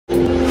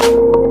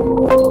Hello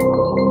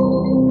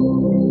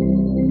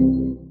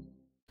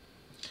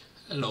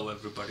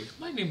everybody,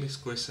 my name is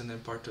Chris and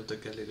I'm part of the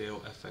Galileo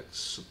FX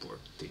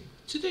support team.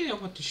 Today I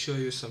want to show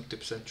you some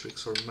tips and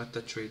tricks for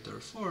MetaTrader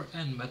 4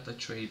 and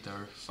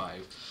MetaTrader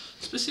 5,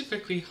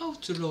 specifically how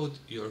to load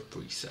your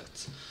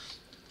presets.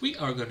 We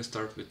are going to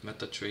start with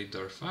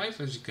MetaTrader 5.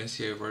 As you can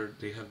see, I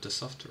already have the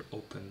software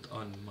opened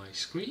on my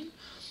screen,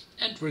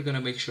 and we're going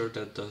to make sure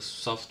that the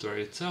software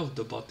itself,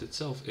 the bot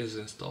itself, is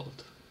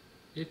installed.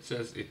 It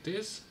says it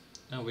is.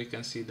 And we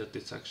can see that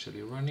it's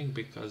actually running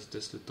because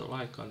this little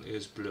icon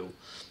is blue.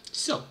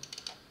 So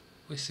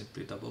we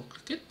simply double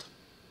click it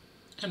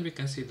and we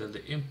can see that the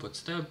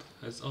inputs tab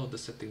has all the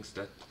settings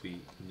that we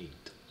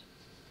need.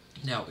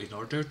 Now in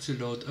order to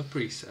load a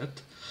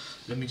preset,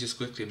 let me just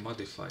quickly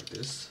modify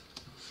this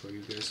for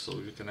you guys so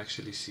you can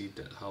actually see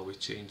that how it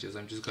changes.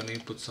 I'm just going to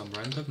input some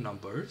random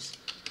numbers.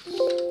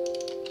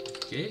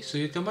 Okay, so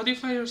you can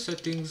modify your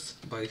settings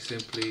by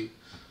simply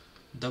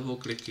double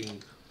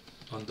clicking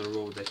on the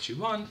row that you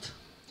want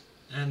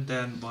and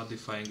then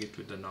modifying it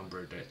with the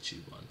number that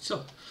you want.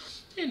 So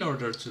in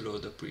order to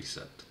load a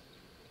preset,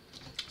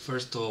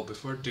 first of all,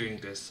 before doing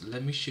this,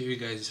 let me show you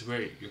guys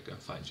where you can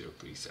find your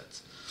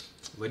presets.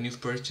 When you've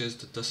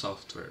purchased the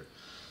software,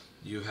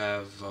 you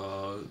have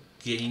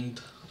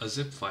gained a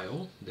zip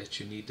file that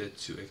you needed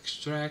to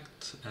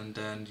extract and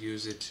then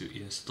use it to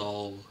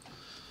install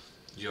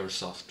your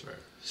software.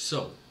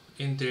 So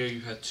in there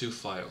you had two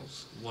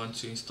files, one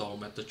to install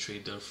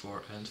MetaTrader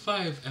 4 and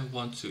 5 and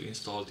one to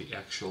install the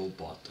actual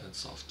bot and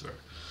software.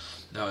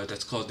 Now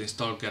that's called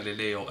install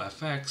Galileo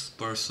FX,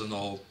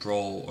 personal, pro,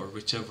 or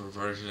whichever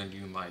version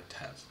you might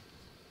have.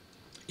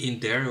 In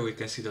there we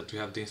can see that we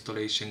have the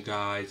installation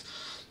guides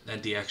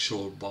and the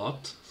actual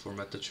bot for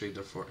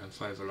MetaTrader 4 and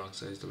 5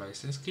 alongside the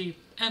license key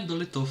and the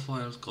little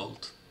file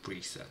called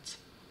presets.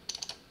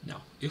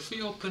 Now if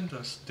we open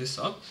this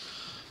up,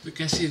 we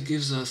can see it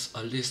gives us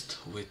a list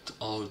with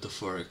all the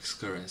forex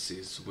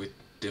currencies with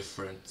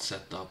different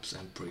setups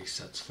and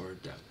presets for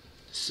them.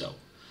 So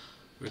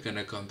we're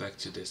gonna come back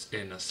to this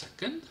in a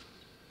second.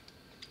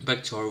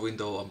 Back to our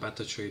window on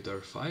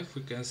MetaTrader 5,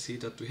 we can see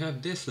that we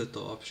have this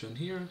little option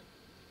here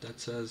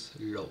that says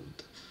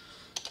load.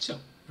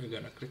 So we're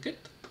gonna click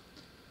it.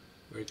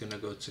 We're gonna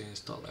go to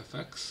install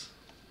FX,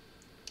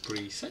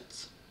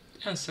 presets,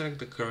 and select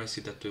the currency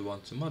that we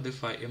want to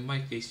modify, in my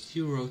case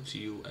Euro to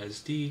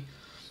USD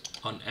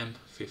on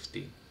M15,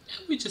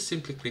 and we just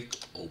simply click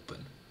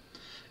open,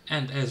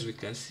 and as we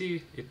can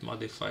see it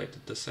modified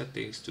the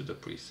settings to the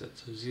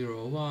presets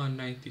 0, 1,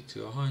 90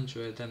 to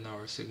 100, and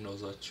our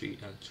signals are 3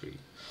 and 3,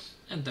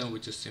 and then we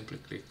just simply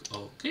click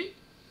OK,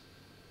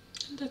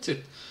 and that's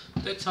it.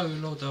 That's how you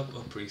load up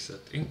a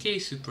preset. In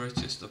case you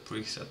purchased a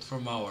preset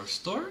from our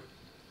store,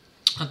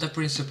 and the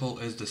principle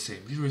is the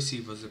same. You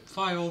receive a zip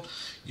file,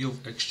 you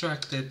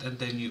extract it, and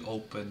then you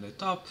open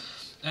it up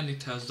and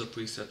it has the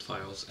preset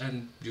files,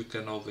 and you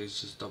can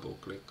always just double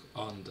click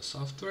on the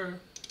software,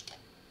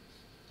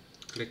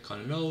 click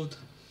on load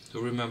to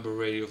remember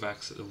where you've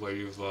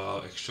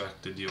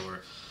extracted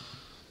your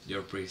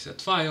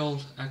preset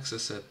file,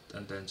 access it,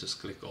 and then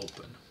just click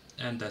open,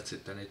 and that's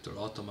it, and it will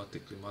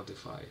automatically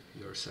modify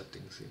your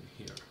settings in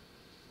here.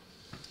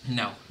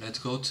 Now let's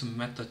go to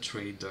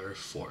MetaTrader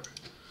 4.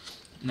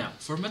 Now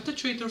for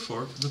MetaTrader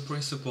 4, the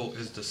principle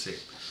is the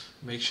same.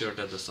 Make sure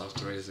that the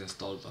software is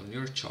installed on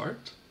your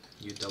chart.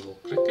 You double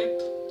click it,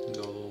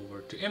 go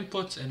over to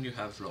inputs, and you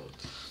have load.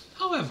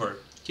 However,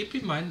 keep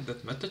in mind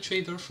that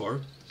MetaTrader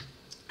 4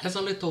 has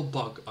a little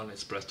bug on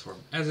its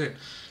platform, as in,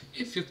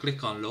 if you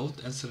click on load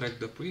and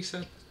select the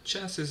preset,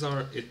 chances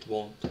are it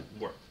won't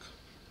work.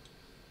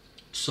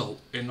 So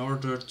in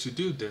order to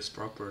do this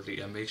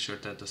properly and make sure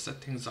that the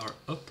settings are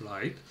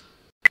applied,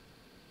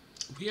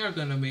 we are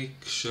gonna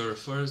make sure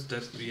first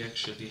that we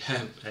actually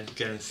have and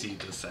can see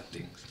the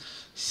settings.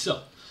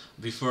 So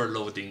before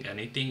loading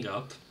anything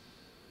up,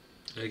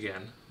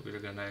 again, we're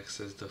gonna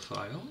access the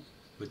file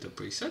with the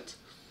preset,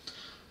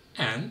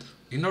 and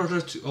in order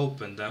to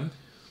open them,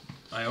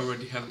 I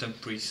already have them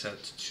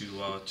preset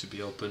to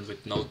be opened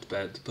with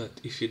Notepad, but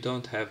if you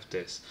don't have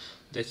this,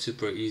 that's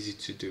super easy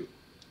to do.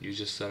 You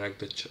just select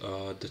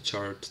the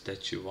chart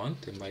that you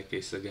want, in my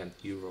case again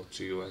Euro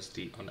to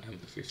USD on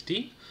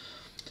M15,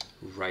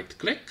 right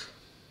click,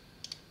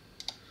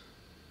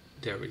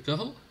 there we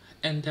go,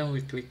 and then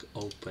we click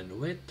open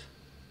with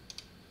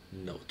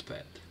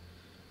Notepad.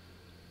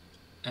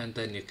 And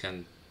then you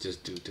can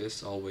just do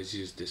this, always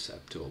use this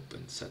app to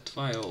open set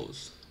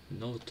files,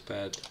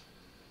 Notepad,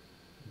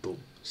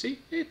 boom. See,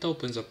 it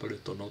opens up a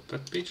little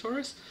Notepad page for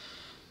us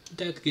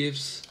that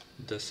gives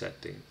the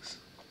settings.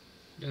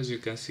 As you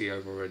can see,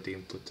 I've already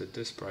inputted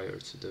this prior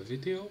to the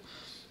video.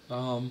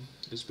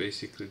 It's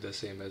basically the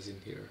same as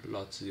in here,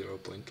 lots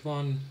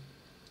 0.1,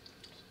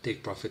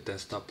 take profit and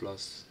stop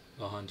loss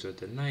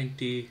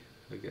 190,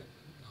 again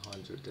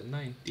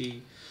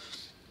 190,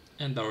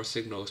 and our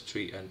signals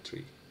 3 and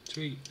 3.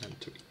 3 and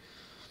 3.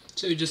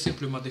 So you just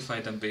simply modify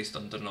them based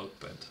on the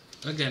notepad.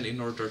 Again, in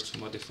order to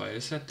modify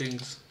a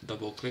settings,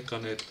 double click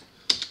on it,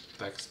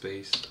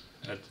 backspace,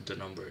 add the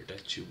number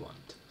that you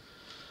want.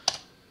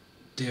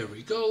 There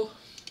we go.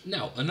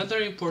 Now, another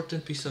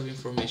important piece of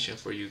information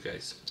for you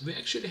guys. We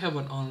actually have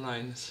an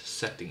online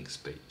settings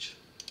page.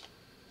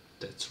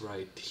 That's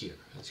right here,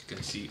 as you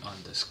can see on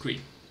the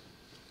screen.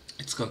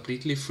 It's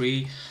completely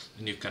free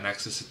and you can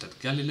access it at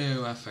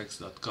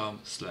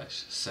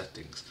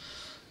galileofx.com/settings.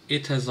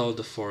 It has all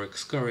the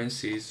forex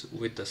currencies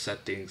with the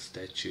settings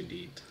that you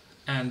need.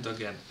 And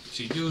again,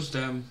 to use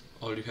them,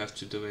 all you have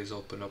to do is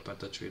open up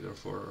MetaTrader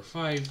 4 or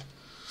 5,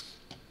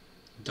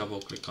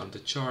 double click on the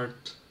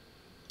chart,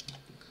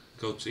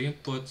 go to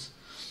inputs,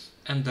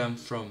 and then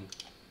from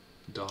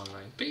the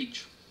online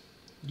page,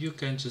 you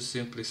can just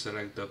simply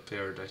select the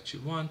pair that you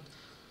want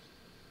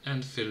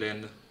and fill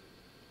in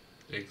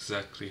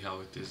exactly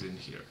how it is in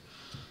here.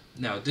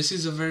 Now, this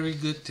is a very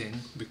good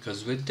thing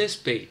because with this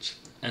page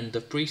and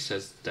the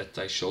presets that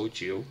I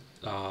showed you,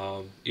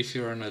 if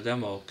you're on a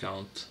demo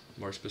account,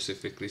 more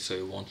specifically, so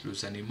you won't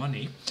lose any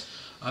money,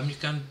 you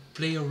can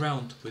play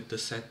around with the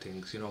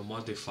settings,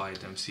 modify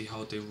them, see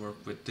how they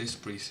work with this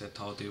preset,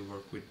 how they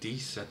work with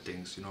these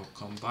settings,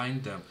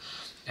 combine them,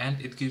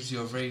 and it gives you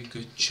a very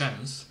good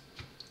chance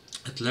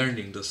at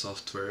learning the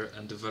software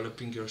and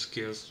developing your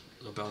skills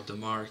about the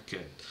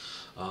market,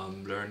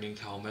 learning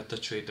how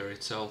MetaTrader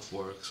itself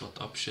works,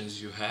 what options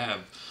you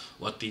have,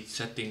 what each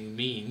setting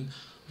mean,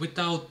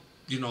 without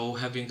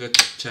having a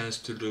chance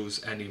to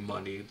lose any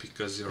money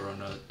because you're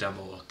on a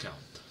demo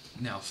account.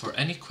 Now, for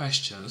any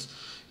questions,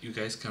 you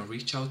guys can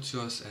reach out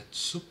to us at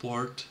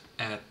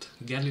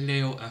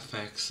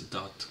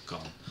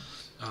support@galileofx.com.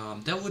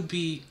 That would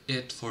be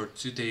it for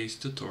today's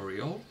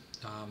tutorial.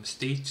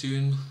 Stay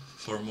tuned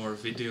for more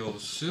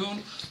videos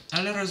soon,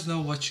 and let us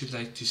know what you'd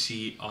like to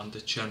see on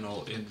the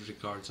channel in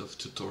regards of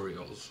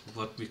tutorials,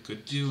 what we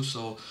could do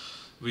so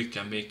we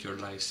can make your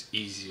lives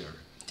easier.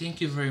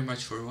 Thank you very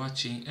much for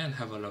watching and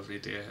have a lovely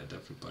day ahead,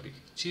 everybody.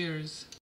 Cheers!